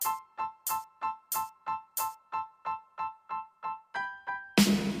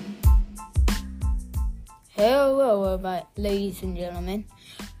Hello, ladies and gentlemen.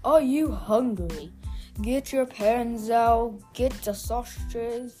 Are you hungry? Get your pans out, get the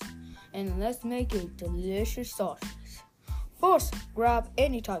sausages, and let's make a delicious sausage. First, grab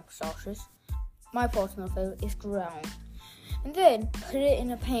any type of sausage. My personal favorite is ground. And then put it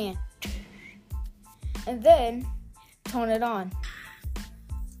in a pan. And then turn it on.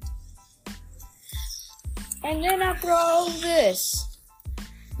 And then after all this,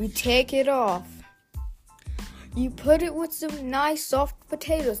 you take it off. You put it with some nice soft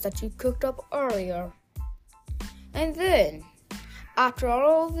potatoes that you cooked up earlier. And then, after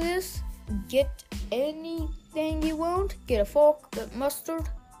all of this, get anything you want. Get a fork, get mustard.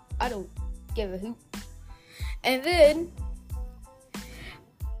 I don't give a hoot. And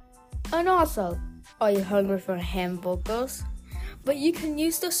also, are you hungry for hamburgers? But you can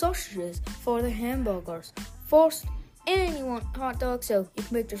use the sausages for the hamburgers. First, and you want hot dogs, so you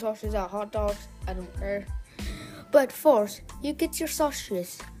can make the sausages out of hot dogs. I don't care. But first, you get your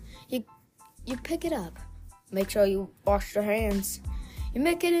sausages. You pick it up. Make sure you wash your hands. You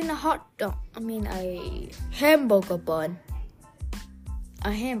make it in a hamburger bun.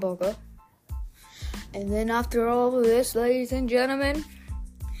 A hamburger. And then after all of this, ladies and gentlemen,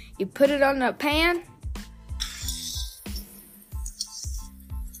 you put it on the pan.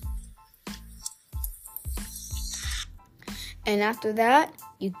 And after that,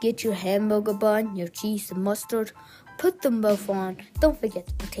 you get your hamburger bun, your cheese, and mustard. Put them both on. Don't forget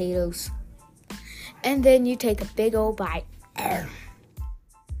the potatoes. And then you take a big old bite.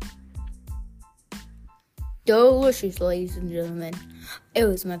 Delicious, ladies and gentlemen. It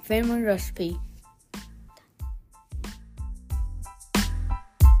was my favorite recipe.